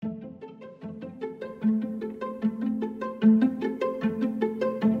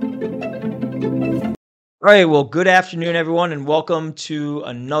All right, well, good afternoon, everyone, and welcome to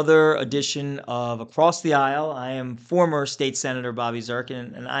another edition of Across the Aisle. I am former State Senator Bobby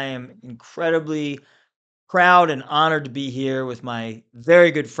Zirkin, and I am incredibly proud and honored to be here with my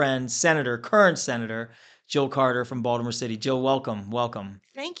very good friend, current Senator Jill Carter from Baltimore City. Jill, welcome, welcome.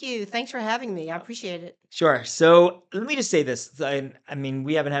 Thank you. Thanks for having me. I appreciate it. Sure. So let me just say this. I mean,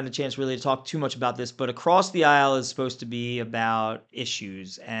 we haven't had a chance really to talk too much about this, but Across the Aisle is supposed to be about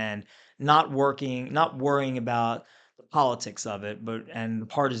issues and not worrying about the politics of it, but and the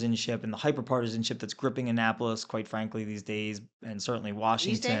partisanship and the hyperpartisanship that's gripping Annapolis, quite frankly, these days, and certainly These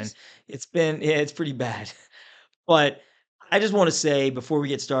Washington. days? Yeah, it's pretty bad. But I just want to say before we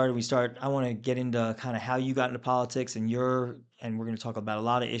get started, I want to get into kind of how you got into politics and we're going to talk about a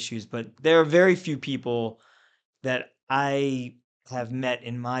lot of issues, but there are very few people that I have met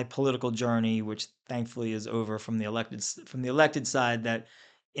in my political journey, which thankfully is over from the elected side, that,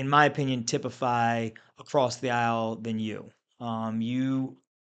 in my opinion, typify across the aisle than you. You,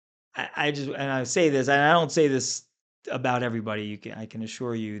 I just, and I say this, and I don't say this about everybody. I can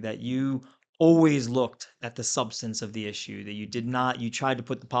assure you that you always looked at the substance of the issue. That you did not, you tried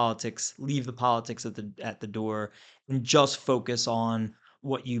to leave the politics at the door, and just focus on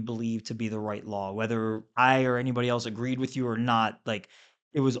what you believe to be the right law, whether I or anybody else agreed with you or not. Like,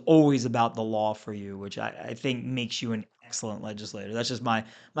 it was always about the law for you, which I think makes you an excellent legislator. That's just my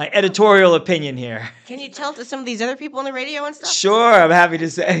Oh, editorial opinion here. can you tell to some of these other people on the radio and stuff? Sure, I'm happy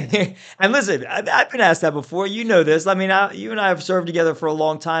to say. And listen, I've been asked that before. You know this. I mean, you and I have served together for a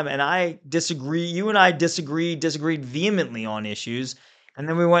long time, and I disagree. You and I disagreed vehemently on issues, and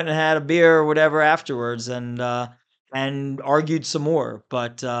then we went and had a beer or whatever afterwards, and argued some more.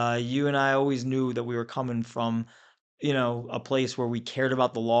 But you and I always knew that we were coming from, a place where we cared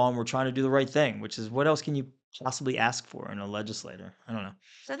about the law and we're trying to do the right thing. Which is, what else can you possibly ask for in a legislator? I don't know.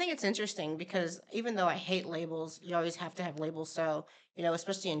 So I think it's interesting because even though I hate labels, you always have to have labels. So,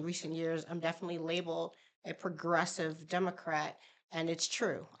 especially in recent years, I'm definitely labeled a progressive Democrat. And it's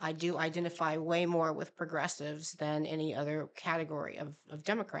true. I do identify way more with progressives than any other category of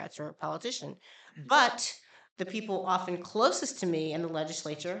Democrats or a politician. But the people often closest to me in the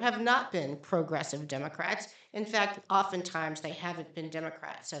legislature have not been progressive Democrats. In fact, oftentimes they haven't been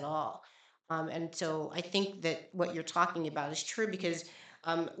Democrats at all. And so I think that what you're talking about is true because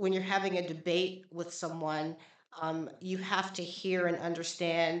when you're having a debate with someone, you have to hear and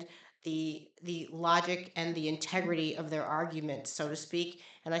understand the logic and the integrity of their argument, so to speak.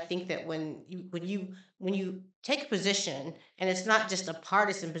 And I think that when you take a position, and it's not just a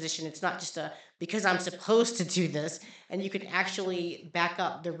partisan position, it's not just a because I'm supposed to do this, and you can actually back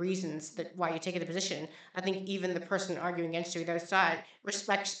up the reasons that why you're taking the position. I think even the person arguing against you, the other side,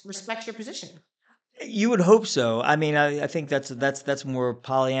 respects your position. You would hope so. I mean, I think that's more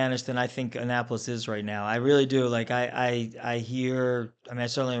Pollyannish than I think Annapolis is right now. I really do. Like, I hear. I mean, I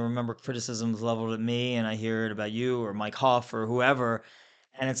certainly remember criticisms leveled at me, and I hear it about you or Mike Huff or whoever,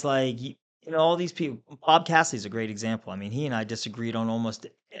 and it's like, all these people. Bob Cassidy's a great example. I mean, he and I disagreed on almost.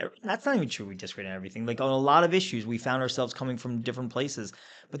 That's not even true. We disagreed on everything. Like, on a lot of issues, we found ourselves coming from different places,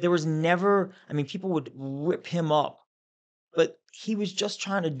 but there was never. I mean, people would rip him up, but he was just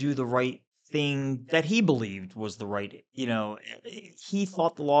trying to do the right thing that he believed was the right, he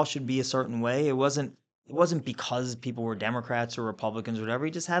thought the law should be a certain way. It wasn't because people were Democrats or Republicans or whatever.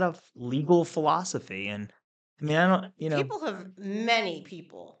 He just had a legal philosophy. And I mean, I don't, Many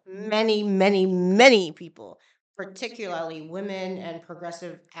people, many people, particularly women and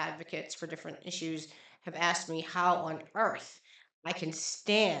progressive advocates for different issues, have asked me how on earth I can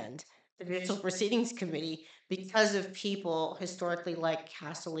stand the Judicial Proceedings Committee because of people historically like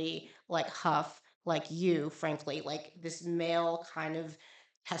Castley, like Huff, like you, frankly, like this male kind of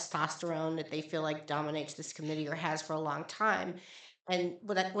testosterone that they feel like dominates this committee or has for a long time. And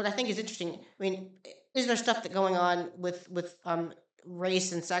what I think is interesting, I mean, is there stuff that going on with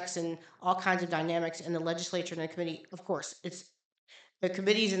race and sex and all kinds of dynamics in the legislature and the committee? Of course, it's the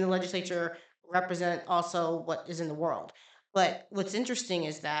committees in the legislature represent also what is in the world. But what's interesting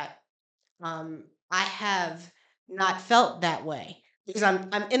is that I have not felt that way because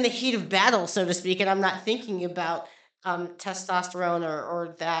I'm in the heat of battle, so to speak, and I'm not thinking about testosterone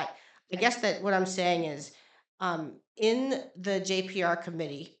or that. I guess that what I'm saying is, in the JPR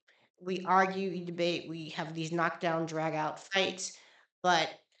committee, we argue, we debate, we have these knockdown, drag out fights, but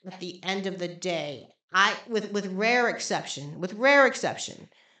at the end of the day, with rare exception,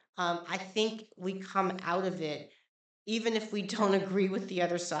 I think we come out of it even if we don't agree with the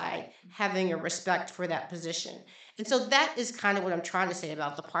other side, having a respect for that position. And so that is kind of what I'm trying to say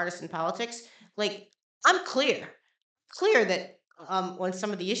about the partisan politics. Like, I'm clear that on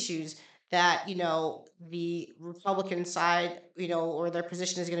some of the issues that, the Republican side, or their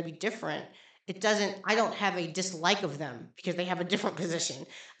position is going to be different. It doesn't, I don't have a dislike of them because they have a different position.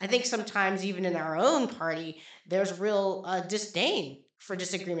 I think sometimes even in our own party, there's real disdain for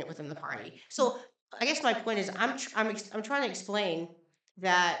disagreement within the party. So I guess my point is I'm trying to explain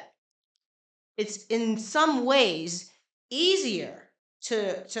that it's in some ways easier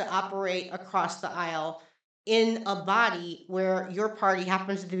to operate across the aisle in a body where your party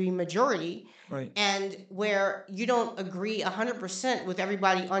happens to be majority Right. and where you don't agree 100% with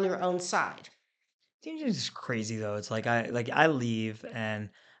everybody on your own side. It's just crazy though. It's like I leave and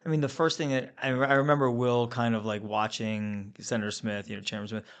I mean the first thing that I remember Will kind of like watching Senator Smith, Chairman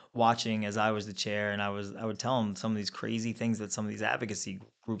Smith, watching as I was the chair, and I would tell him some of these crazy things that some of these advocacy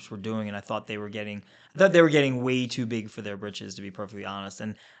groups were doing, and I thought they were getting way too big for their britches, to be perfectly honest.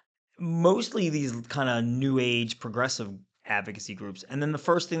 And mostly these kind of new age progressive advocacy groups. And then the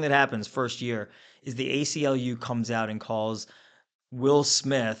first thing that happens first year is the ACLU comes out and calls Will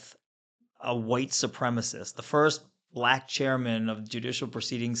Smith a white supremacist. The first black chairman of the Judicial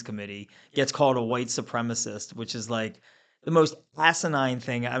Proceedings Committee gets called a white supremacist, which is like the most asinine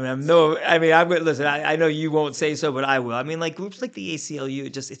thing. I mean, So I'm going to listen. I know you won't say so, but I will. I mean, like groups like the ACLU,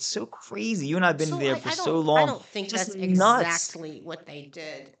 it's so crazy. You and I've been so there I, for I so don't I long, don't think just that's nuts. exactly what they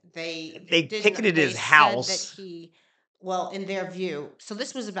did. They They didn't picketed they his said that house. he, well, in their view, so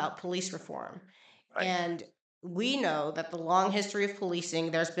this was about police reform. Right. And we know that the long history of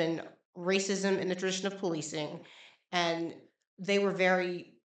policing, there's been racism in the tradition of policing, and they were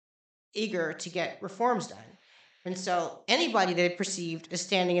very eager to get reforms done. And so anybody they perceived as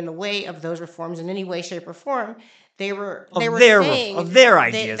standing in the way of those reforms in any way, shape, or form, they were saying Of their that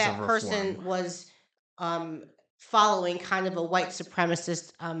ideas of that reform. person was um, following kind of a white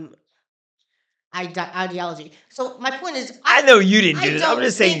supremacist ideology. So my point is, I know you didn't do this. I'm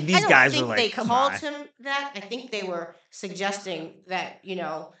just saying I these don't guys were think like, they come called on. him that. I think they were suggesting that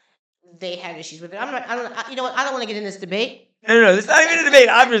they had issues with it. I'm not. I don't. You know what? I don't want to get in this debate. No, it's not even a debate.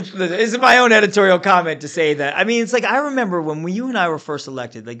 I'm just listen, this is my own editorial comment to say that. I mean, it's like I remember when you and I were first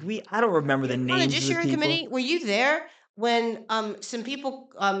elected. I don't remember the On the names of the Judiciary people. Committee, were you there when some people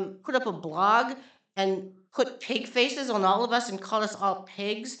put up a blog and put pig faces on all of us and called us all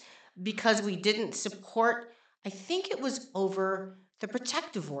pigs because we didn't support? I think it was over the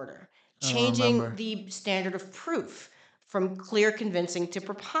protective order, I don't changing remember. the standard of proof from clear, convincing to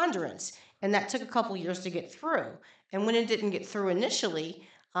preponderance, and that took a couple years to get through. And when it didn't get through initially,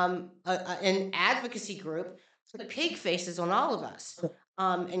 an advocacy group put pig faces on all of us,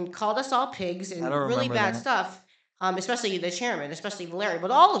 and called us all pigs I and don't really remember bad that. stuff. Especially the chairman, especially Larry,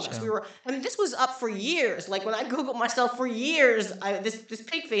 but all of us, we Chill. were. I mean, this was up for years. Like when I Googled myself for years, this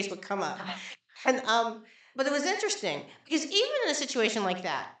pig face would come up, and but it was interesting because even in a situation like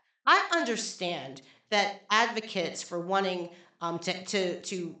that, I understand that advocates for wanting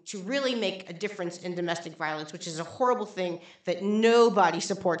to really make a difference in domestic violence, which is a horrible thing that nobody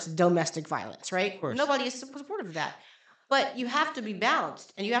supports domestic violence, Of right? course. Nobody is supportive of that. But you have to be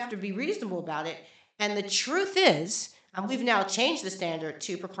balanced and you have to be reasonable about it. And the truth is, and we've now changed the standard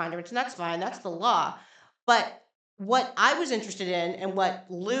to preponderance, and that's fine, that's the law. But what I was interested in, and what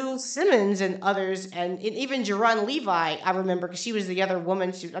Lou Simmons and others, and even Jerron Levi, I remember because she was the other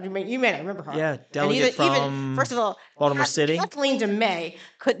woman. I mean, you may not remember her. Yeah, And delegate even first from of all, Baltimore City. Kathleen DeMay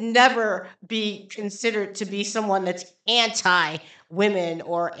could never be considered to be someone that's anti women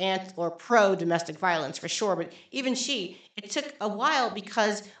or pro domestic violence for sure. But even she, it took a while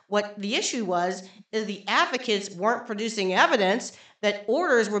because what the issue was is the advocates weren't producing evidence that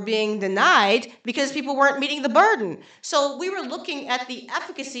orders were being denied because people weren't meeting the burden. So we were looking at the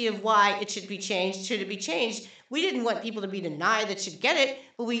efficacy of why it should be changed. Should it be changed? We didn't want people to be denied that should get it,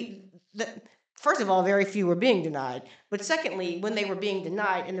 but first of all, very few were being denied. But secondly, when they were being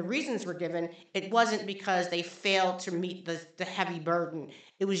denied and the reasons were given, it wasn't because they failed to meet the heavy burden.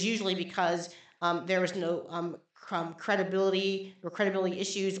 It was usually because there was no credibility or credibility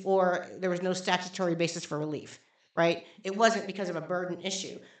issues, or there was no statutory basis for relief, right? It wasn't because of a burden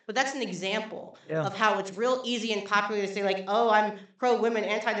issue. But that's an example Yeah. of how it's real easy and popular to say, like, oh, I'm pro women,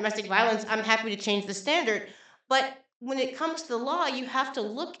 anti domestic violence, I'm happy to change the standard. But when it comes to the law, you have to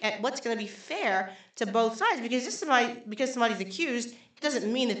look at what's going to be fair to both sides, because because somebody's accused, it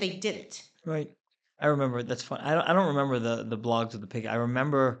doesn't mean that they did it. Right. I remember. That's fun. I don't remember the blogs of the pig. I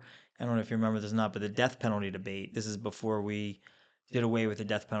remember. I don't know if you remember this or not, but the death penalty debate. This is before we did away with the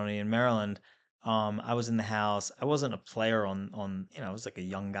death penalty in Maryland. I was in the House. I wasn't a player on. I was like a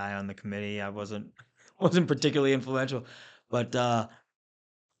young guy on the committee. I wasn't wasn't particularly influential, but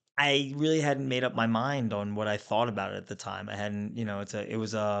I really hadn't made up my mind on what I thought about it at the time. I hadn't. It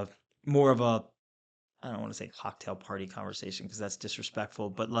was a more of a, I don't want to say cocktail party conversation because that's disrespectful,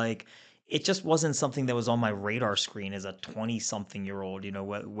 but like it just wasn't something that was on my radar screen as a 20 something year old,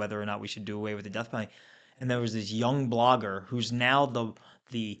 whether or not we should do away with the death penalty. And there was this young blogger who's now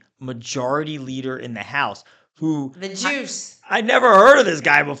the majority leader in the House who The I juice. I never heard of this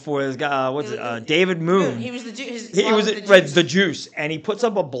guy before. This guy, what's it? David Moon. Moon. He was the juice. His He blog was was the right, the juice. juice, and he puts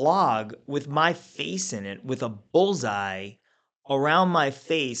up a blog with my face in it, with a bullseye around my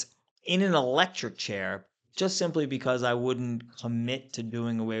face in an electric chair, just simply because I wouldn't commit to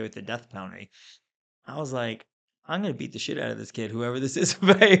doing away with the death penalty. I was like, I'm gonna beat the shit out of this kid, whoever this is, if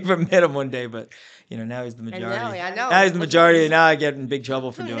I ever met him one day. But now he's the And now, majority. yeah, I Now know. he's the Look, majority, and now I get in big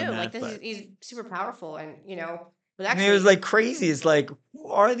trouble for who doing knew? Like that. this is But he's super powerful, and but I mean, it was actually, like crazy. It's like, who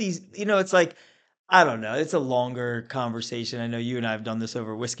are these? It's like, I don't know. It's a longer conversation. I know you and I have done this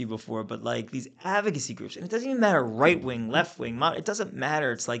over whiskey before, but like these advocacy groups, and it doesn't even matter right wing, left wing, it doesn't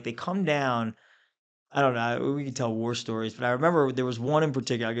matter. It's like they come down. I don't know. We can tell war stories, but I remember there was one in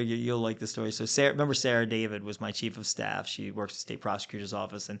particular. You'll like the story. So remember Sarah David was my chief of staff. She works at the state prosecutor's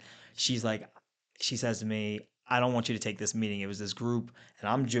office, and she's like, she says to me, "I don't want you to take this meeting." It was this group, and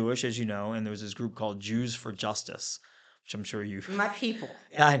I'm Jewish, as you know, and there was this group called Jews for Justice, which I'm sure you. my people.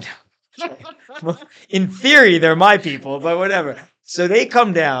 I know. Well, in theory, they're my people, but whatever. So they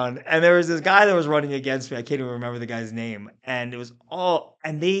come down, and there was this guy that was running against me. I can't even remember the guy's name. And it was all,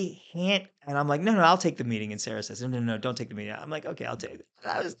 and they can't, and I'm like, no, no, I'll take the meeting. And Sarah says, no, no, no, don't take the meeting. I'm like, okay, I'll take it.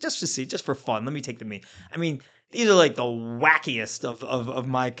 I was just to see, just for fun. Let me take the meeting. I mean, these are like the wackiest of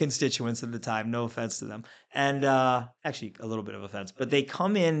my constituents at the time. No offense to them. And actually, a little bit of offense. But they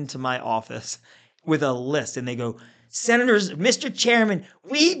come into my office with a list, and they go, Senators, Mr. Chairman,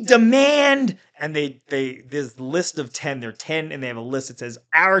 we demand, and they this list of 10. They're 10, and they have a list that says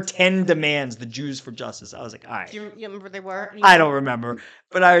our 10 demands, the Jews for justice. I was like, all right. Do you remember what they were? I don't remember,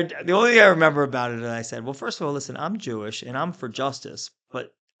 but the only thing I remember about it is I said, well, first of all, listen, I'm Jewish and I'm for justice,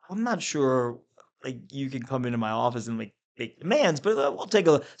 but I'm not sure like you can come into my office and like make demands, but we'll take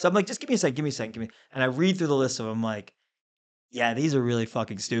a look. So I'm like, just give me a second, and I read through the list of them, like, yeah, these are really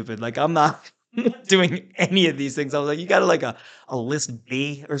fucking stupid. Like, I'm not doing any of these things. I was like, you got like a list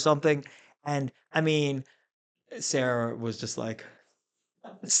B or something. And I mean, Sarah was just like,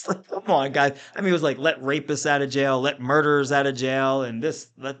 it's like, come on, guys. I mean, it was like, let rapists out of jail, let murderers out of jail, and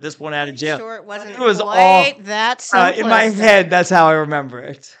let this one out of jail. Sure, it wasn't It was quite all that in my simplistic. head. That's how I remember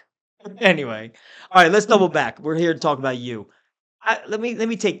it. Anyway, all right, let's double back. We're here to talk about you. Let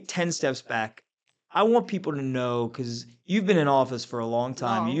me take 10 steps back. I want people to know because you've been in office for a long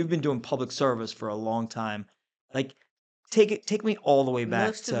time. Long. You've been doing public service for a long time. Like, take me all the way back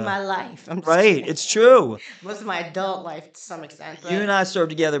Most of to my life. I'm just right. kidding. It's true. Most of my adult life to some extent, You and but I served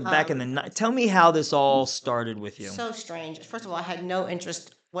together back in the night. Tell me how this all started with you. so strange. First of all, I had no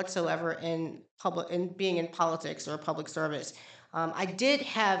interest whatsoever in being in politics or public service. I did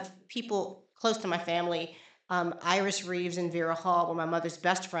have people close to my family. Iris Reeves and Vera Hall were my mother's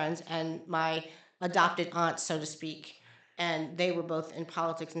best friends and my adopted aunts, so to speak. And they were both in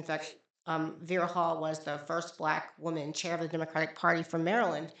politics. In fact, Vera Hall was the first Black woman chair of the Democratic Party from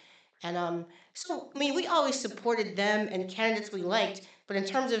Maryland. And so, I mean, we always supported them and candidates we liked. But in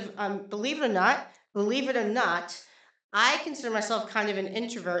terms of, believe it or not, I consider myself kind of an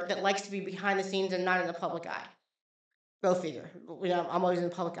introvert that likes to be behind the scenes and not in the public eye. Go figure. I'm always in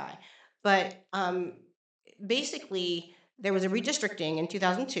the public eye. But basically, there was a redistricting in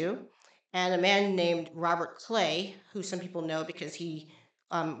 2002, and a man named Robert Clay, who some people know because he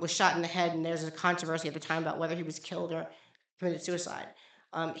was shot in the head, and there's a controversy at the time about whether he was killed or committed suicide.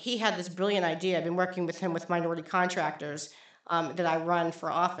 He had this brilliant idea. I've been working with him with minority contractors that I run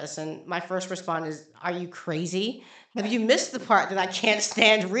for office, and my first response is, "Are you crazy? Have you missed the part that I can't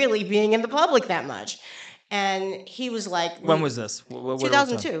stand really being in the public that much?" And he was like, When "We was this? What are we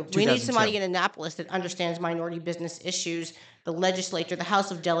talking? 2002. We need somebody 2002. in Annapolis that understands minority business issues. The legislature, the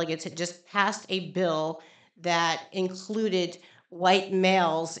House of Delegates, had just passed a bill that included white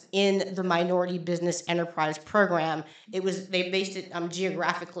males in the minority business enterprise program. They based it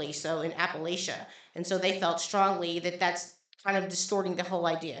geographically, so in Appalachia, and so they felt strongly that that's kind of distorting the whole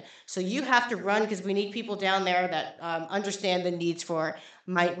idea. So you have to run because we need people down there that understand the needs for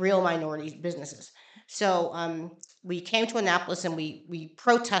real minority businesses. So we came to Annapolis and we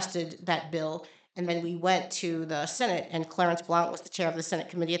protested that bill. And then we went to the Senate, and Clarence Blount was the chair of the Senate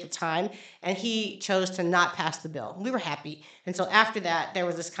committee at the time, and he chose to not pass the bill. We were happy. And so after that, there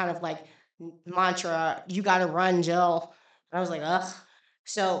was this kind of like mantra, you got to run, Jill. And I was like, ugh.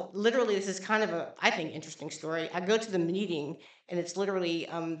 So literally, this is kind of a, I think, interesting story. I go to the meeting, and it's literally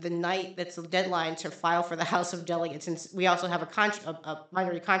the night that's the deadline to file for the House of Delegates. Since we also have a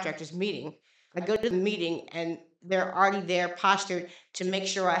minority contractors meeting, I go to the meeting, and they're already there, postured to make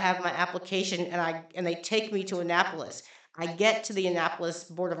sure I have my application, and they take me to Annapolis. I get to the Annapolis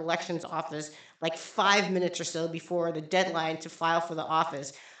Board of Elections office like 5 minutes or so before the deadline to file for the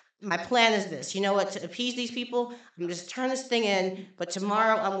office. My plan is this, you know what, to appease these people, I'm just turn this thing in, but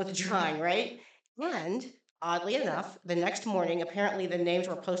tomorrow I'm withdrawing, right? And oddly enough, the next morning, apparently the names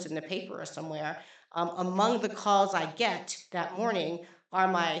were posted in the paper or somewhere. Among the calls I get that morning are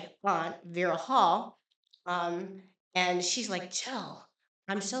my aunt, Vera Hall. Um, and she's like, Jill,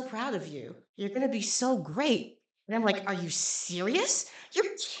 I'm so proud of you. You're going to be so great. And I'm like, are you serious? You're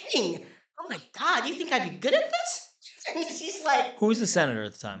kidding. Oh my God, you think I'd be good at this? And she's like, Who was the senator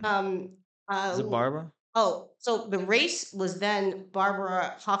at the time? um, Is it uh, Barbara? oh, so the race was then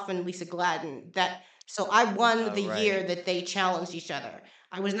Barbara Hoffman, Lisa Gladden. So I won Oh, the right. year that they challenged each other.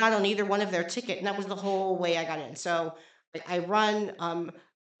 I was not on either one of their ticket, and that was the whole way I got in. So I run.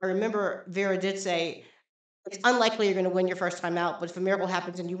 I remember Vera did say it's unlikely you're going to win your first time out, but if a miracle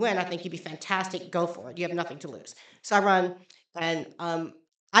happens and you win, I think you'd be fantastic. Go for it. You have nothing to lose. So I run, and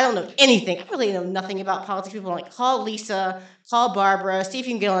I don't know anything. I really know nothing about politics. People are like, call Lisa, call Barbara, see if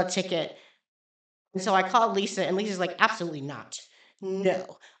you can get on a ticket. And so I called Lisa, and Lisa's like, absolutely not.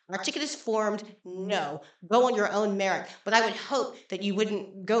 No. Our ticket is formed. No. Go on your own merit. But I would hope that you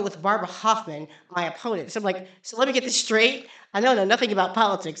wouldn't go with Barbara Hoffman, my opponent. So I'm like, so let me get this straight. I know nothing about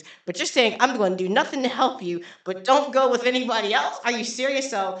politics, but you're saying I'm going to do nothing to help you, but don't go with anybody else? Are you serious?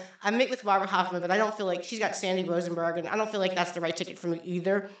 So I meet with Barbara Hoffman, but I don't feel like she's got Sandy Rosenberg, and I don't feel like that's the right ticket for me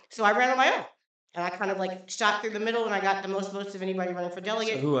either. So I ran on my own. And I kind of like shot through the middle, and I got the most votes of anybody running for So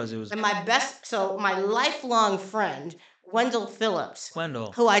delegate. who was it? It was And my lifelong friend, Wendell Phillips,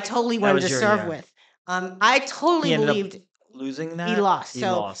 Wendell. who I totally That wanted to was your serve year. with, I He totally ended up believed losing he that. lost. He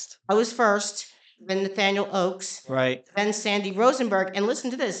So lost. I was first, then Nathaniel Oakes, Right. then Sandy Rosenberg. And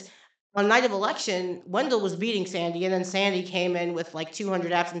listen to this. On night of election, Wendell was beating Sandy, and then Sandy came in with like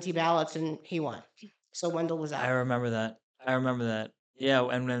 200 absentee ballots, and he won. So Wendell was I out. remember that. I remember that. Yeah,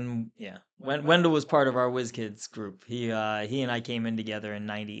 and then yeah, Wendell was part of our Whiz Kids group. He and I came in together in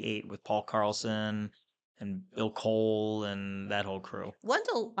 '98 with Paul Carlson and Bill Cole and that whole crew.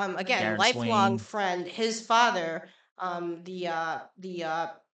 Wendell, again, Darren lifelong Swain. friend. His father, the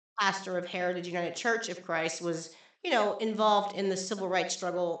pastor of Heritage United Church of Christ, was involved in the civil rights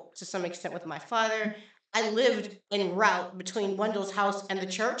struggle to some extent with my father. I lived en route between Wendell's house and the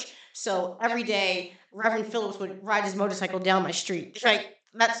church, so every day Reverend Phillips would ride his motorcycle down my street. Right,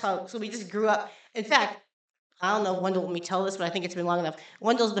 that's how. So we just grew up. In fact, I don't know if Wendell let me tell this, but I think it's been long enough.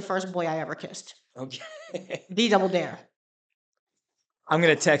 Wendell's the first boy I ever kissed. Okay. The double dare. I'm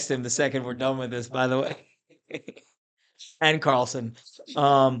gonna text him the second we're done with this, by the way. And Carlson.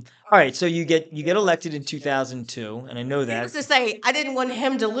 All right, so you get elected in 2002, and I know Needless that. to say, I didn't want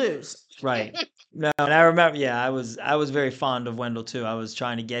him to lose. Right. No, and I remember, yeah, I was very fond of Wendell too. I was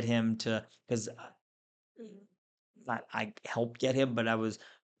trying to get him to, because not I helped get him, but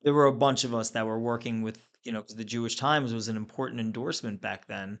there were a bunch of us that were working with, 'cause the Jewish Times was an important endorsement back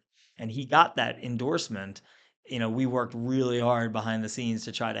then, and he got that endorsement. We worked really hard behind the scenes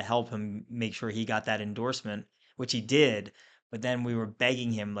to try to help him make sure he got that endorsement, which he did. But then we were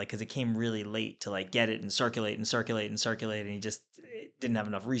begging him, like, because it came really late to like get it and circulate and circulate and circulate, and he just didn't have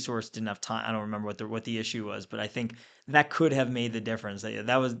enough resource, didn't have time. I don't remember what the issue was, but I think that could have made the difference.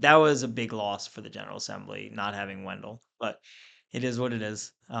 That was a big loss for the General Assembly not having Wendell, but it is what it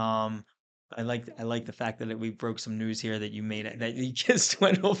is. I like the fact that we broke some news here that you made it that you kissed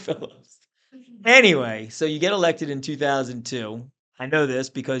Wendell Phillips. Anyway, so you get elected in 2002. I know this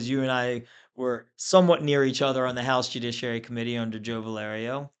because you and I were somewhat near each other on the House Judiciary Committee under Joe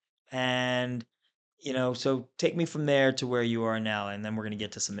Valerio, and so take me from there to where you are now, and then we're gonna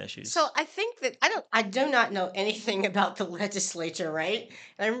get to some issues. So I think that I do not know anything about the legislature, right?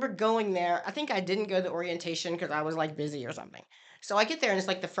 And I remember going there. I think I didn't go to orientation because I was like busy or something. So I get there, and it's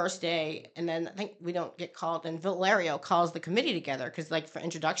like the first day, and then I think we don't get called, and Valerio calls the committee together because like for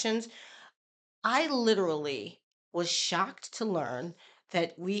introductions. I literally was shocked to learn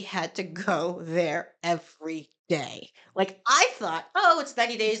that we had to go there every day. Like I thought, oh, it's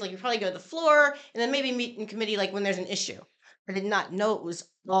 90 days. Like you probably go to the floor and then maybe meet in committee like when there's an issue. I did not know it was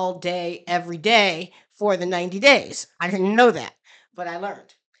all day, every day for the 90 days. I didn't know that, but I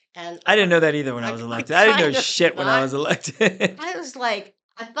learned. And I didn't know that either when I was I elected. I didn't know kind of shit when I thought was elected. I was like,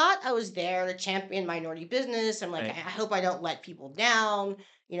 I thought I was there to champion minority business. I'm like, I Right. hope I don't let people down.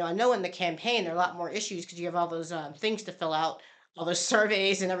 I know in the campaign there are a lot more issues because you have all those things to fill out. all those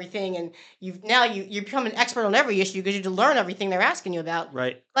surveys and everything, and you become an expert on every issue because you learn everything they're asking you about.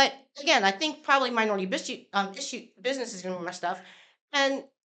 Right. But again, I think probably minority business is gonna be my stuff, and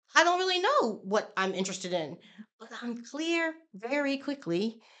I don't really know what I'm interested in, but I'm clear very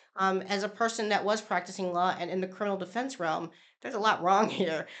quickly. As a person that was practicing law and in the criminal defense realm, there's a lot wrong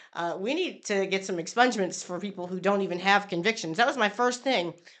here. We need to get some expungements for people who don't even have convictions. That was my first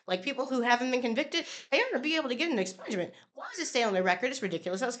thing. Like people who haven't been convicted, they ought to be able to get an expungement. Why does it stay on their record? It's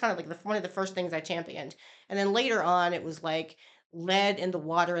ridiculous. That was kind of like one of the first things I championed. And then later on, it was like lead in the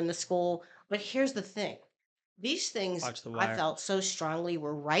water in the school. But here's the thing: these things Watch The I Wire. felt so strongly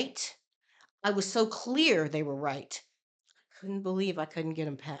were right. I was so clear they were right. Couldn't believe I couldn't get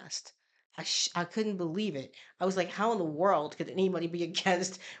them passed. I couldn't believe it. I was like, how in the world could anybody be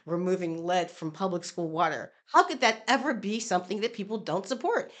against removing lead from public school water? How could that ever be something that people don't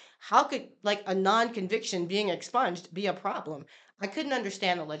support? How could like a non-conviction being expunged be a problem? I couldn't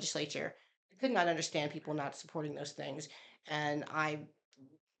understand the legislature. I could not understand people not supporting those things. And I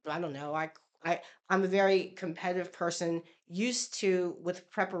don't know. I I'm a very competitive person, used to with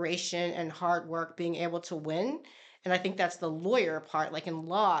preparation and hard work being able to win. And I think that's the lawyer part. Like in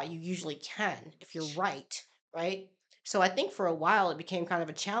law, you usually can if you're right, right? So I think for a while it became kind of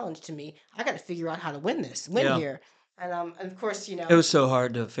a challenge to me. I got to figure out how to win Yeah. here. And of course, It was so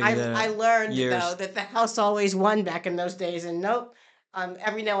hard to figure that I out. learned though Years. that the house always won back in those days, and nope.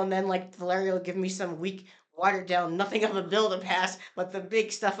 Every now and then, like Valeria will give me some weak, watered down, nothing of a bill to pass, but the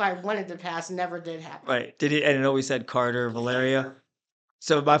big stuff I wanted to pass never did happen. Right. Did it? And it always said Carter, Valeria.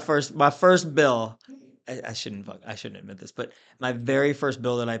 So my first bill, I shouldn't admit this, but my very first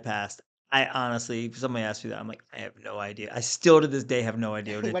bill that I passed, I honestly, if somebody asked me that, I'm like, I have no idea. I still to this day have no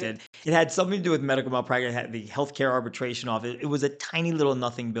idea what it When did. It had something to do with medical malpractice. It had the healthcare arbitration office. It was a tiny little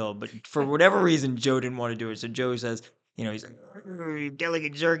nothing bill, but for whatever reason, Joe didn't want to do it. So Joe says, he's like,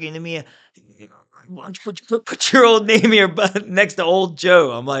 Delegate Zerkin to me. Why don't you put your old name here, but next to old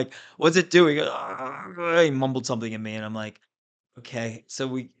Joe? I'm like, what's it doing? He goes, he mumbled something at me, and I'm like, okay, so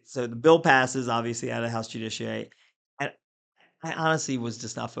the bill passes obviously out of House Judiciary, and I honestly was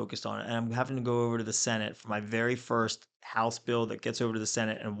just not focused on it, and I'm having to go over to the Senate for my very first House bill that gets over to the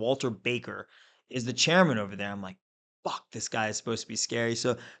Senate, and Walter Baker is the chairman over there. I'm like, fuck, this guy is supposed to be scary.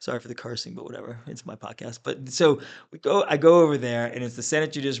 So sorry for the cursing, but whatever, it's my podcast. But so I go over there, and it's the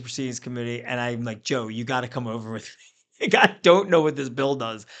Senate Judicial Proceedings Committee, and I'm like, Joe, you got to come over with me. Like, I don't know what this bill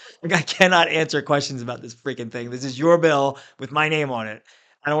does. Like, I cannot answer questions about this freaking thing. This is your bill with my name on it.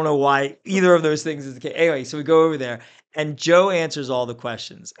 I don't know why either of those things is the case. Anyway, so we go over there, and Joe answers all the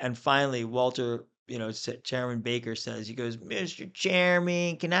questions. And finally, Walter, Chairman Baker says, he goes, Mr.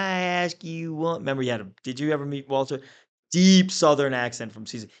 Chairman, can I ask you one? Remember, did you ever meet Walter? Deep Southern accent from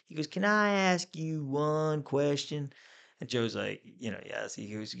season. He goes, can I ask you one question? And Joe's like, yes. He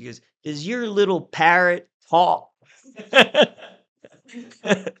goes, does your little parrot talk?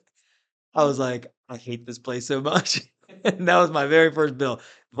 I was like, I hate this place so much. And that was my very first bill.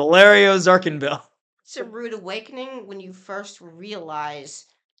 Valerio Zarkin bill. it's a rude awakening when you first realize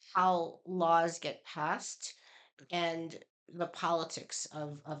how laws get passed and the politics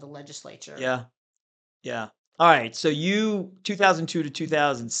of the legislature. Yeah. Yeah. All right. So 2002 to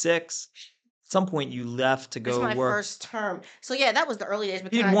 2006, at some point you left to It's go my work. first term. So yeah, that was the early days.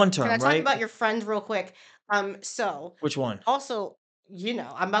 But You did one can I term, talk right? about your friend real quick? So Which one? also,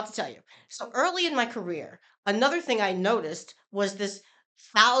 I'm about to tell you. So early in my career, another thing I noticed was this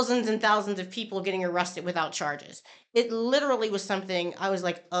thousands and thousands of people getting arrested without charges. It literally was something I was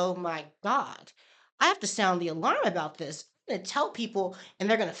like, oh my God, I have to sound the alarm about this. I'm gonna tell people and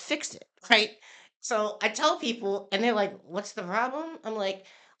they're gonna fix it, right? So I tell people and they're like, what's the problem? I'm like,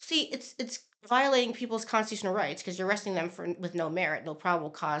 see, it's violating people's constitutional rights because you're arresting them for with no merit, no probable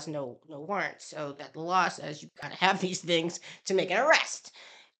cause, no warrant. So that the law says you got to have these things to make an arrest.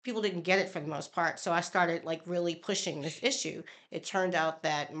 People didn't get it for the most part, so I started like really pushing this issue. It turned out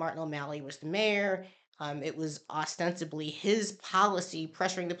that Martin O'Malley was the mayor. It was ostensibly his policy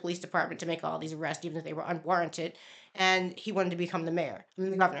pressuring the police department to make all these arrests, even if they were unwarranted. And he wanted to become the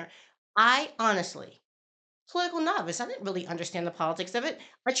governor. I honestly political novice. I didn't really understand the politics of it.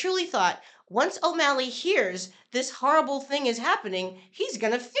 I truly thought once O'Malley hears this horrible thing is happening, he's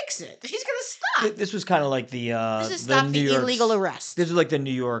gonna fix it. He's gonna stop. This was kind of like the This is the stop New the illegal York's. This arrest. was like the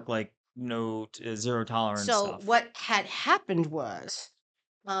New York like zero tolerance So stuff. what had happened was,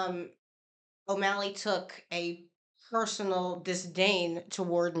 um, O'Malley took a personal disdain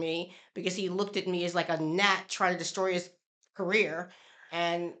toward me because he looked at me as like a gnat trying to destroy his career.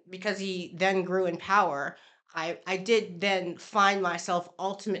 And because he then grew in power, I did then find myself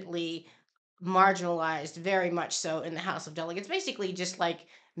ultimately marginalized very much so in the House of Delegates, basically just like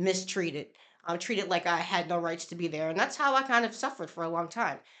mistreated, treated like I had no rights to be there. And that's how I kind of suffered for a long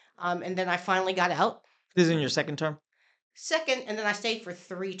time. And then I finally got out This is in your second term? second, and then I stayed for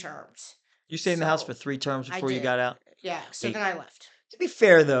 3 terms. You stayed in the House for So 3 terms I before you did. got out? Yeah. So then Wait, I left. to be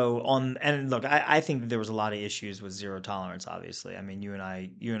fair though, on and look, I think that there was a lot of issues with zero tolerance, obviously. I mean, you and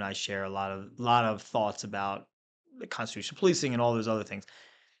I share a lot of thoughts about the constitutional policing and all those other things.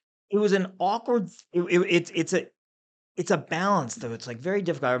 It was an awkward it's a balance though. It's like very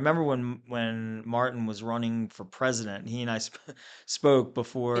difficult. I remember when Martin was running for president, he and I spoke It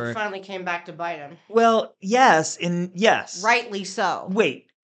before. finally came back to bite him. Well, yes, and yes. Rightly so. Wait,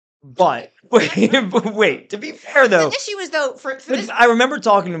 but wait. To be fair The though, issue is though for but this. I remember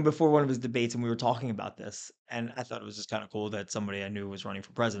talking to him before one of his debates, and we were talking about this, and I thought it was just kind of cool that somebody I knew was running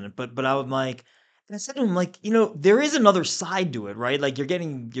for president. But I was like, and I said to him, like, there is another side to it, right? Like you're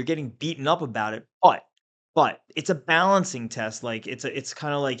getting beaten up about it, but it's a balancing test. Like it's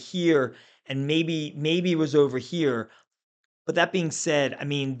kind of like here, and maybe it was over here. But that being said, I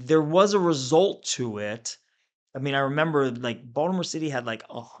mean, there was a result to it. I mean, I remember like Baltimore City had like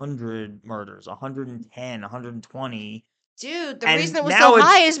 100 murders, 110, 120, Dude, the reason and it was so now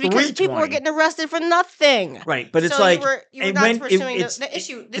high it's is because people were 320. getting arrested for nothing. Right, but it's So you like were you were it not went it pursuing it's the it,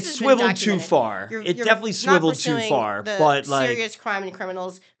 issue. it This has been swiveled too documented. far. It You're definitely not swiveled too pursuing far, the but like serious crime and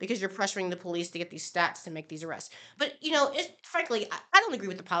criminals because you're pressuring the police to get these stats to make these arrests. But frankly, I don't agree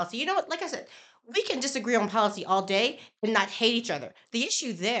with the policy. You know what? Like I said, we can disagree on policy all day and not hate each other. The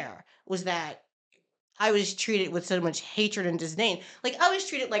issue there was that I was treated with so much hatred and disdain. Like I was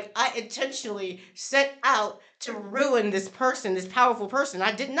treated like I intentionally set out to ruin this person, this powerful person.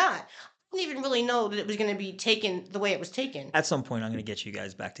 I did not. I didn't even really know that it was going to be taken the way it was taken. at some point I'm gonna get you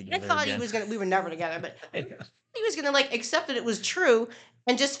guys back I together thought he again. was gonna. We were never together, but I know. he was gonna like accept that it was true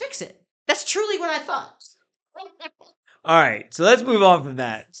and just fix it. That's truly what I thought. All right, so let's move on from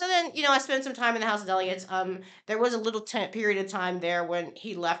that. So then, I spent some time in the House of Delegates. There was a little period of time there when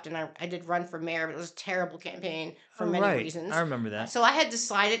he left, and I did run for mayor, but it was a terrible campaign for All many right, I reasons. remember that. So I had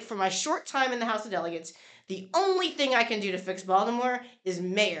decided for my short time in the House of Delegates, the only thing I can do to fix Baltimore is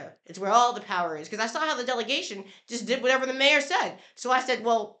mayor. It's where all the power is. Because I saw how the delegation just did whatever the mayor said. So I said,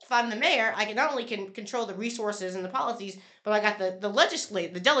 well, if I'm the mayor, I can not only can control the resources and the policies, but I got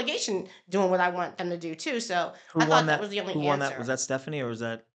the delegation doing what I want them to do too. So Who I won thought that was that? the only Who won that? Was answer. that Stephanie or was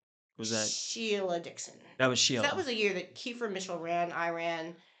that Sheila Dixon. that was So that Sheila? was a year that Kiefer Mitchell ran, I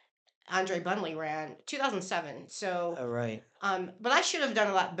ran, Andre Bunley ran, 2007. So, All right. but I should have done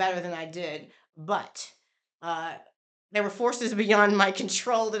a lot better than I did. But uh, there were forces beyond my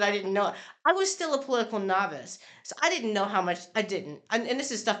control that I didn't know. I was still a political novice, so I didn't know how much. I didn't, and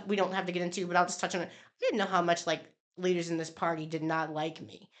this is stuff we don't have to get into, but I'll just touch on it. I didn't know how much like leaders in this party did not like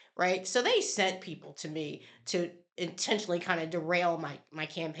me, right? So they sent people to me to intentionally kind of derail my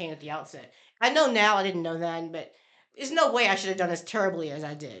campaign at the outset. I know now, I didn't know then, but there's no way I should have done as terribly as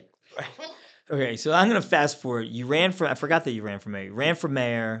I did. Right. Okay, so I'm gonna fast forward. You ran for I forgot that you ran for mayor. You ran for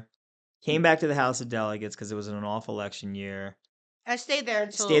mayor, came back to the House of Delegates because it was an off election year. I stayed there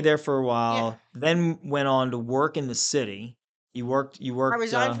Stayed until there for a yeah. while, then went on to work in the city. You I worked,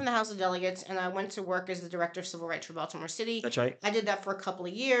 resigned from the House of Delegates and I went to work as the director of civil rights for Baltimore City. that's right. I did that for a couple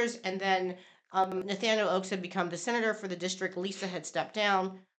of years, and then Nathaniel Oakes had become the senator for the district. Lisa had stepped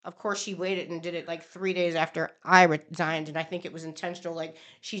down. Of course, she waited and did it like 3 days after I resigned, and I think it was intentional. Like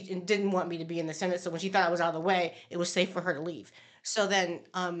she didn't want me to be in the Senate, so when she thought I was out of the way, it was safe for her to leave. So then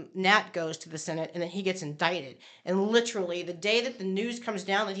Nat goes to the Senate, and then he gets indicted. And literally, the day that the news comes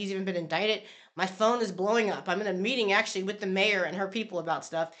down that he's even been indicted, my phone is blowing up. I'm in a meeting actually with the mayor and her people about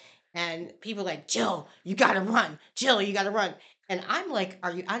stuff. And people are like, Jill, you gotta run. Jill, you gotta run. And I'm like,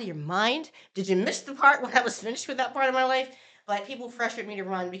 are you out of your mind? Did you miss the part when I was finished with that part of my life? But people pressured me to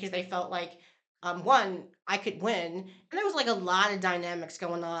run because they felt like, one, I could win. And there was like a lot of dynamics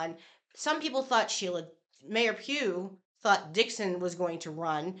going on. Some people thought Mayor Pugh thought Dixon was going to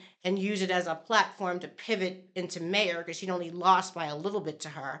run and use it as a platform to pivot into mayor because she'd only lost by a little bit to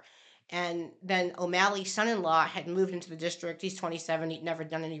her. And then O'Malley's son-in-law had moved into the district. He's 27. He'd never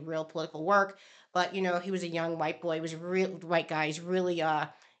done any real political work, but he was a young white boy. He was a real white guy. He's really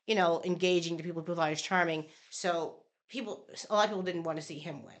engaging to people. People thought he was charming. So a lot of people didn't want to see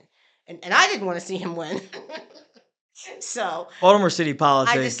him win, and I didn't want to see him win. So Baltimore City I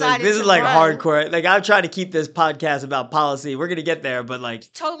politics. Like decided this is to like run. hardcore. Like I'm trying to keep this podcast about policy. We're gonna get there, but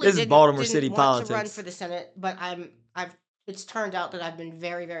like Totally this is didn't Baltimore didn't City want to run for politics. the Senate, but I've it's turned out that I've been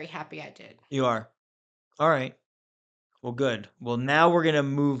very, very happy I did. You are. All right. Well, good. Well, now we're gonna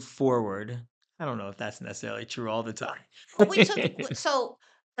move forward. I don't know if that's necessarily true all the time. Well, we took so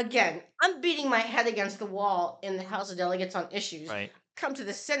again, I'm beating my head against the wall in the House of Delegates on issues. Right. Come to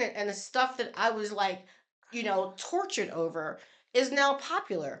the Senate, and the stuff that I was like, tortured over is now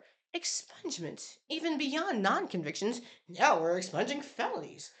popular. Expungement, even beyond non-convictions. Now we're expunging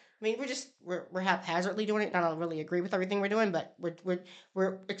felonies. I mean, we're haphazardly doing it. I don't really agree with everything we're doing, but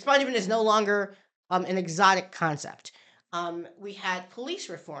we're expungement is no longer an exotic concept. We had police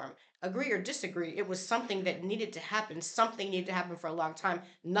reform. Agree or disagree, it was something that needed to happen. Something needed to happen for a long time.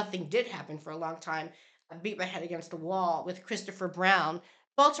 Nothing did happen for a long time. I beat my head against the wall with Christopher Brown.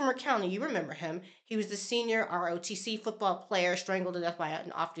 Baltimore County, you remember him. He was the senior ROTC football player strangled to death by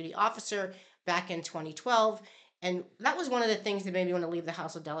an off duty officer back in 2012. And that was one of the things that made me want to leave the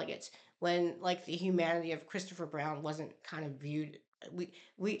House of Delegates when, like, the humanity of Christopher Brown wasn't kind of viewed.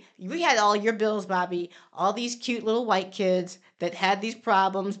 We had all your bills, Bobby, all these cute little white kids that had these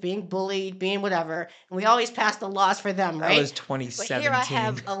problems, being bullied, being whatever, and we always passed the laws for them, That was right? But here I 2017.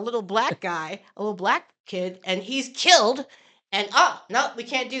 have a little black guy, a little black kid, and he's killed, and oh no, we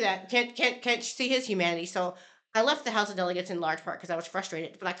can't do that. Can't see his humanity. So I left the House of Delegates in large part because I was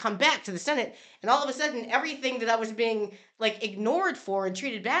frustrated. But I come back to the Senate, and all of a sudden, everything that I was being like ignored for and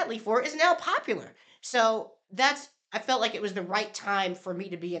treated badly for is now popular. So that's I felt like it was the right time for me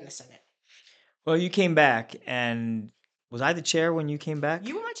to be in the Senate. Well, you came back, and was I the chair when you came back?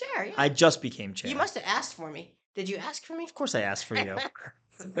 You were my chair, I yeah. just became You chair. must have asked for me. Did you ask for me? Of course, I asked for you.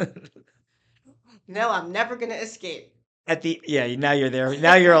 No, I'm never gonna escape. At the yeah, now you're there.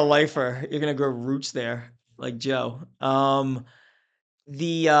 Now you're a lifer. You're gonna grow roots there, like Joe. So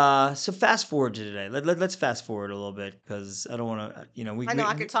fast forward to today. Let's fast forward a little bit because I don't want to, I know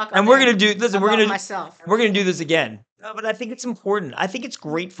I could talk all and we're day gonna do. Listen, about myself. we're gonna do this again. But I think it's important. I think it's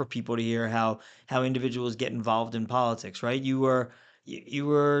great for people to hear how individuals get involved in politics. Right? You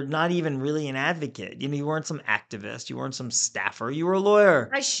were not even really an advocate. You weren't some activist. You weren't some staffer. You were a lawyer.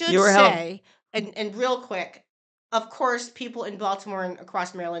 I should You were help say, and real quick, of course, people in Baltimore and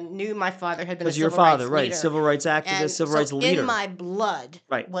across Maryland knew my father had been a because your civil father, rights right? leader. Civil rights activist, And civil rights so in leader. my blood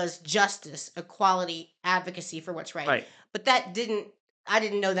Right. was justice, equality, advocacy for what's right. Right. But I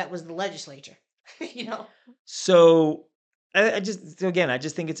didn't know that was the legislature, you know? So I just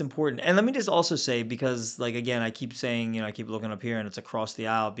think it's important. And let me just also say, because like again, I keep saying, I keep looking up here and it's across the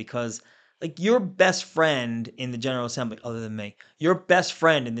aisle because like your best friend in the General Assembly, other than me, your best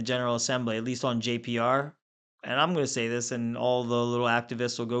friend in the General Assembly, at least on JPR, and I'm gonna say this, and all the little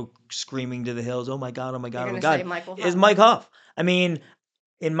activists will go screaming to the hills, oh my God, oh my You're God, oh my gonna say God, Michael is Huff. Mike Huff. I mean,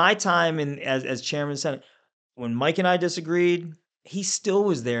 in my time as chairman of the Senate, when Mike and I disagreed, he still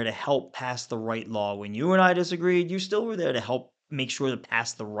was there to help pass the right law. When you and I disagreed, you still were there to help make sure to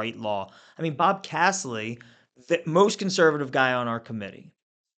pass the right law. I mean, Bob Castley, the most conservative guy on our committee,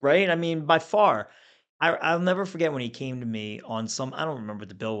 right? I mean, by far. I'll never forget when he came to me on some, I don't remember what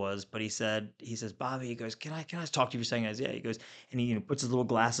the bill was, but he says, Bobby, he goes, can I talk to you for a second? I said, yeah. He goes, and he puts his little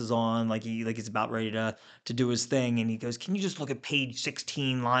glasses on, like he's about ready to do his thing. And he goes, can you just look at page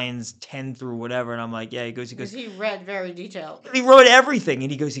 16, lines 10 through whatever? And I'm like, yeah. He Because goes, he read very detailed. he wrote everything.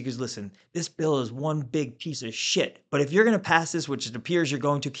 And he goes, listen, this bill is one big piece of shit. But if you're going to pass this, which it appears you're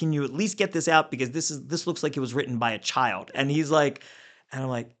going to, can you at least get this out? Because this looks like it was written by a child. And he's like, and I'm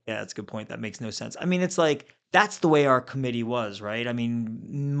like, yeah, that's a good point. That makes no sense. I mean, it's like, that's the way our committee was, right? I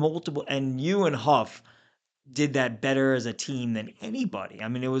mean, multiple, and you and Huff did that better as a team than anybody. I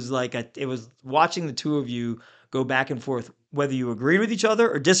mean, it was watching the two of you go back and forth, whether you agreed with each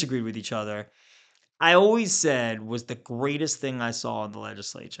other or disagreed with each other. I always said was the greatest thing I saw in the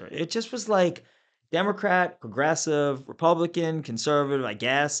legislature. It just was like Democrat, progressive, Republican, conservative, I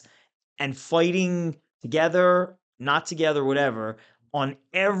guess, and fighting together, not together, whatever, on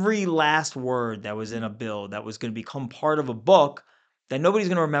every last word that was in a bill that was going to become part of a book that nobody's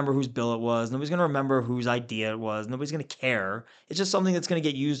going to remember whose bill it was. Nobody's going to remember whose idea it was. Nobody's going to care. It's just something that's going to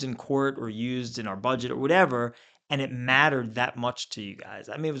get used in court or used in our budget or whatever. And it mattered that much to you guys.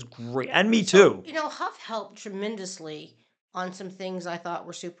 I mean, it was great. And me So, too. Huff helped tremendously on some things I thought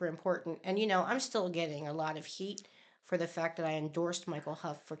were super important. And, I'm still getting a lot of heat for the fact that I endorsed Michael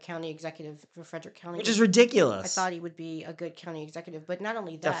Huff for county executive for Frederick County, Which is which I ridiculous. thought he would be a good county executive. But not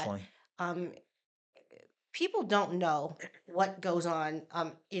only that, Definitely. um, people don't know what goes on,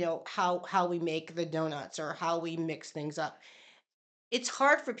 how we make the donuts or how we mix things up. It's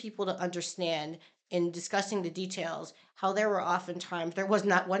hard for people to understand in discussing the details how there was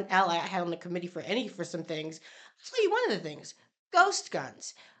not one ally I had on the committee for some things. I'll tell you one of the things: ghost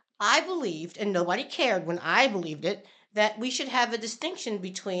guns. I believed, and nobody cared when I believed it, that we should have a distinction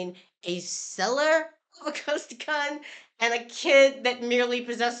between a seller of a ghost gun and a kid that merely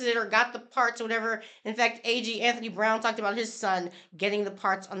possesses it or got the parts or whatever. In fact, AG Anthony Brown talked about his son getting the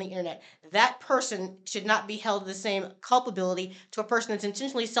parts on the internet. That person should not be held to the same culpability to a person that's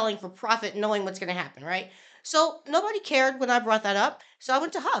intentionally selling for profit, knowing what's going to happen, right? So nobody cared when I brought that up. So I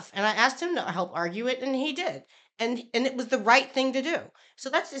went to Huff and I asked him to help argue it, and he did. And it was the right thing to do. So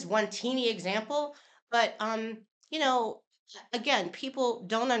that's just one teeny example. But you know, again, people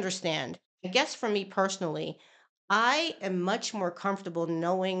don't understand. I guess for me personally, I am much more comfortable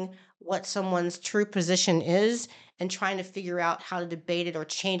knowing what someone's true position is and trying to figure out how to debate it or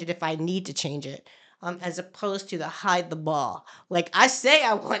change it if I need to change it, as opposed to the hide the ball. Like, I say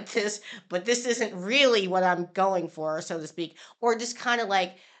I want this, but this isn't really what I'm going for, so to speak. Or just kind of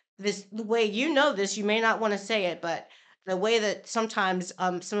like this, the way you know this, you may not want to say it, but the way that sometimes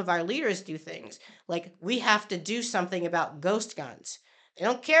some of our leaders do things, like we have to do something about ghost guns. They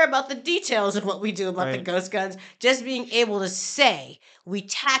don't care about the details of what we do about the Right. ghost guns, just being able to say we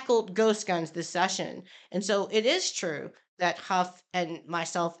tackled ghost guns this session. And so it is true that Huff and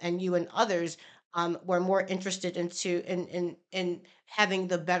myself and you and others were more interested in having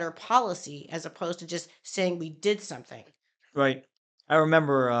the better policy as opposed to just saying we did something. Right. I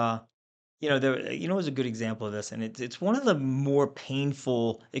remember, there, was a good example of this, and it's one of the more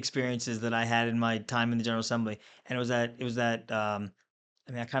painful experiences that I had in my time in the General Assembly, and it was that.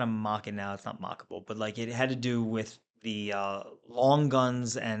 I mean, I kind of mock it now. It's not mockable, but like it had to do with the long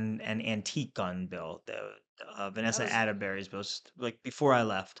guns and antique gun bill, the That Vanessa was Atterbury's bill, like before I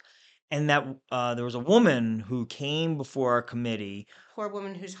left, and that there was a woman who came before our committee a poor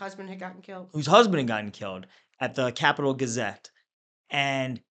woman whose husband had gotten killed. whose husband had gotten killed at the Capitol Gazette.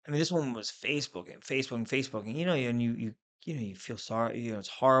 And I mean, this woman was Facebooking. And you feel sorry. It's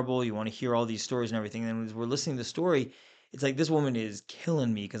horrible. You want to hear all these stories and everything. And as we're listening to the story, it's like this woman is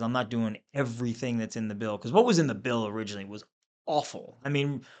killing me because I'm not doing everything that's in the bill. Because what was in the bill originally was awful. I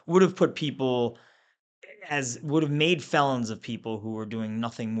mean, would have put people as would have made felons of people who were doing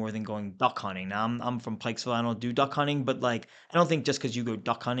nothing more than going duck hunting. Now I'm from Pikesville. I don't do duck hunting, but like I don't think just because you go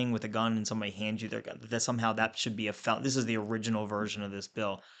duck hunting with a gun and somebody hands you their gun that somehow that should be a felon. This is the original version of this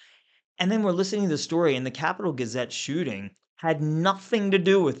bill. And then we're listening to the story, and the Capitol Gazette shooting had nothing to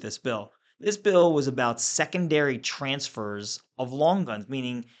do with this bill. This bill was about secondary transfers of long guns,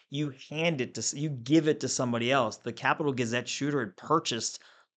 meaning you give it to somebody else. The Capitol Gazette shooter had purchased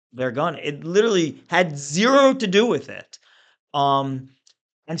their gun. It literally had zero to do with it. Um,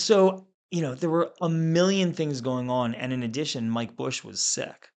 and so, there were a million things going on. And in addition, Mike Bush was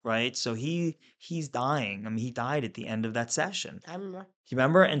sick, right? So he's dying. I mean, he died at the end of that session. I remember. You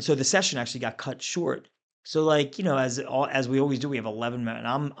remember? And so the session actually got cut short. So like, as we always do, we have 11 minutes.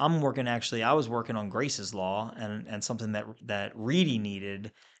 And I was working on Grace's law and something that Reedy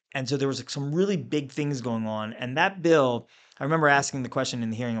needed. And so there was like, some really big things going on. And that bill, I remember asking the question in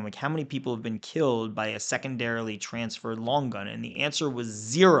the hearing, I'm like, how many people have been killed by a secondarily transferred long gun? And the answer was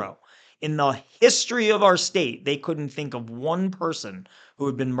zero. In the history of our state, they couldn't think of one person who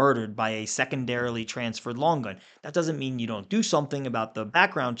had been murdered by a secondarily transferred long gun. That doesn't mean you don't do something about the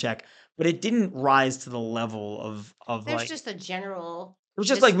background check, but it didn't rise to the level of There's like just a general it was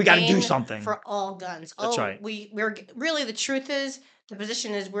just like we got to do disdain something. for all guns. That's Oh, right. we're really, the truth is the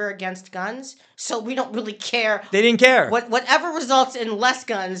position is we're against guns, so we don't really care They didn't care. whatever results in less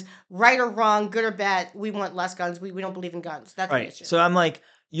guns, right or wrong, good or bad. We want less guns. We don't believe in guns. That's the Right. issue. So I'm like,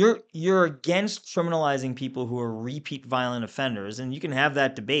 you're against criminalizing people who are repeat violent offenders, and you can have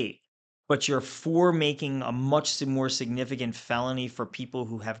that debate, but you're for making a much more significant felony for people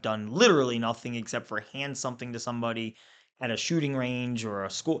who have done literally nothing except for hand something to somebody at a shooting range or a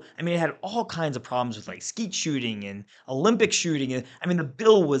school. I mean, it had all kinds of problems with like skeet shooting and Olympic shooting. I mean, the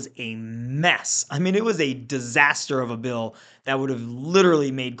bill was a mess. I mean, it was a disaster of a bill that would have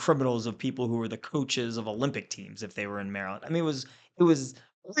literally made criminals of people who were the coaches of Olympic teams if they were in Maryland. I mean, it was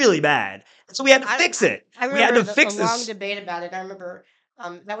really bad. And so we had to I fix I, it. I We had remember to the fix long this. debate about it. I remember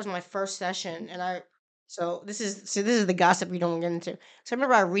that was my first session, and this is the gossip we don't get into. So I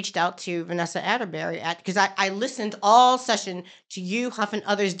remember I reached out to Vanessa Atterbury because I listened all session to you, Huff, and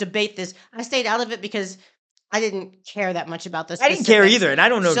others debate this. I stayed out of it because I didn't care that much about the I didn't care specifics. either, and I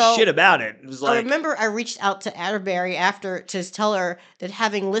don't know shit So about it. It was I like, remember I reached out to Atterbury after to tell her that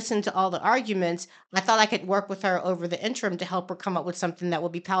having listened to all the arguments, I thought I could work with her over the interim to help her come up with something that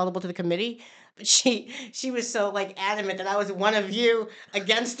would be palatable to the committee. But she was so like adamant that I was one of you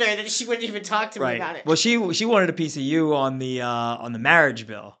against her that she wouldn't even talk to me right. about it. Well, she wanted a piece of you on the marriage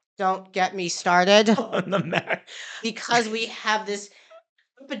bill. Don't get me started On the marriage. because we have this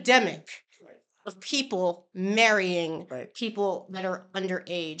epidemic Right. of people marrying Right. people that are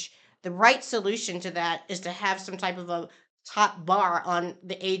underage. The right solution to that is to have some type of a top bar on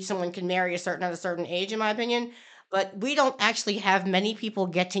the age someone can marry at a certain age, in my opinion. But we don't actually have many people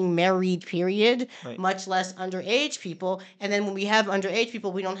getting married, period, Right. much less underage people. And then when we have underage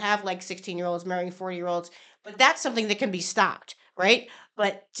people, we don't have like 16-year-olds marrying 40-year-olds. But that's something that can be stopped, right?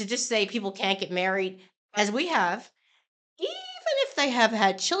 But to just say people can't get married, as we have, even if they have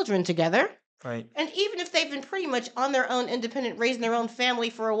had children together, Right. and even if they've been pretty much on their own, independent, raising their own family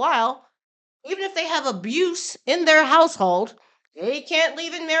for a while, even if they have abuse in their household, they can't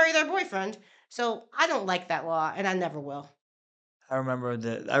leave and marry their boyfriend. So I don't like that law, and I never will. I remember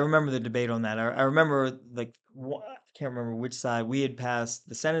the debate on that. I remember like I can't remember which side we had passed.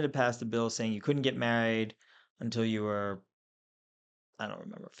 The Senate had passed a bill saying you couldn't get married until you were, I don't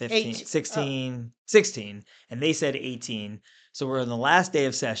remember, 15, 8. 16, 16, and they said 18. So we're in the last day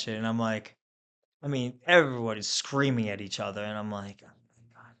of session, and I'm like, I mean, everybody's screaming at each other, and I'm like, oh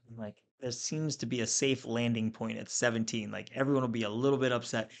my God. I'm like, there seems to be a safe landing point at 17. Like everyone will be a little bit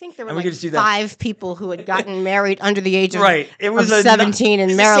upset, I think there were and we could like just do that. 5 people who had gotten married under the age Right. It of was 17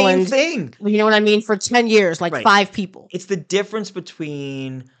 in it's the same Maryland. thing. You know what I mean? For 10 years, like Right. 5 people. It's the difference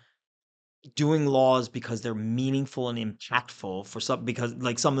between doing laws because they're meaningful and impactful for some, because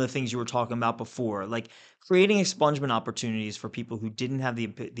like some of the things you were talking about before, like creating expungement opportunities for people who didn't have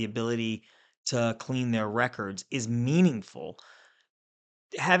the ability to clean their records is meaningful.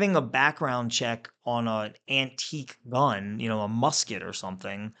 Having a background check on an antique gun, a musket or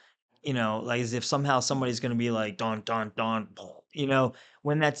something, like as if somehow somebody's going to be like, don, don, don,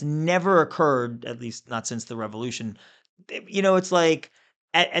 when that's never occurred, at least not since the revolution. It's like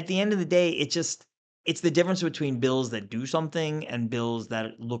at the end of the day, it's the difference between bills that do something and bills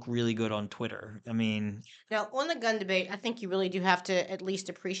that look really good on Twitter. I mean, Now, on the gun debate, I think you really do have to at least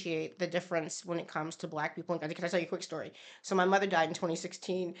appreciate the difference when it comes to black people and guns. Can I tell you a quick story? So, my mother died in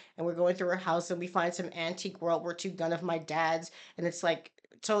 2016, and we're going through her house, and we find some antique World War II gun of my dad's, and it's like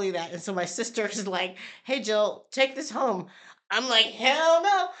totally that. And so, my sister is like, "Hey, Jill, take this home." I'm like, "Hell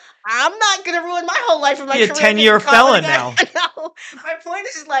no. I'm not going to ruin my whole life and my be a career getting 10-year caught with a felon gun." now. No, my point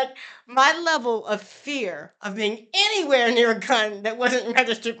is like, my level of fear of being anywhere near a gun that wasn't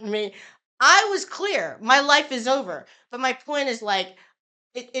registered for me, I was clear. My life is over. But my point is like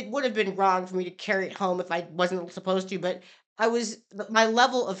it would have been wrong for me to carry it home if I wasn't supposed to, but my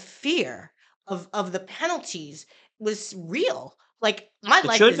level of fear of the penalties was real. Like my It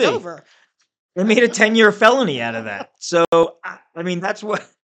life should is be. over. They made a 10-year felony out of that. So, I mean, that's what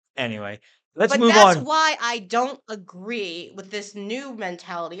anyway, let's But move that's on. why I don't agree with this new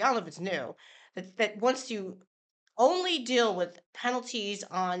mentality. I don't know if it's new, that wants to only deal with penalties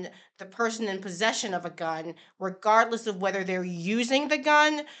on the person in possession of a gun, regardless of whether they're using the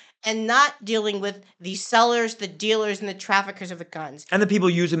gun, and not dealing with the sellers, the dealers, and the traffickers of the guns. And the people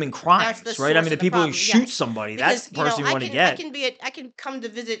use them in That's the crimes, right? I mean, source the of the people who problem. shoot Yes, somebody, that's because the person you want to I get. can I can come to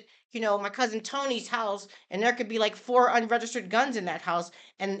visit my cousin Tony's house, and there could be like 4 unregistered guns in that house.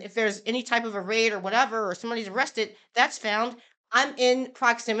 And if there's any type of a raid or whatever, or somebody's arrested, that's found. I'm in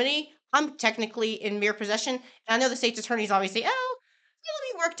proximity. I'm technically in mere possession. And I know the state's attorneys always say, "Oh,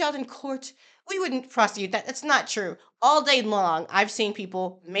 it'll be worked out in court. We wouldn't prosecute that." That's not true. All day long, I've seen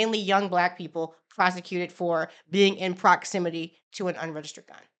people, mainly young black people, prosecuted for being in proximity to an unregistered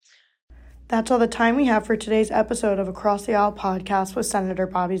gun. That's all the time we have for today's episode of Across the Aisle podcast with Senator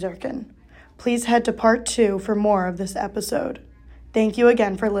Bobby Zirkin. Please head to part 2 for more of this episode. Thank you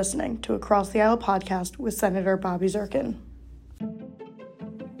again for listening to Across the Aisle podcast with Senator Bobby Zirkin.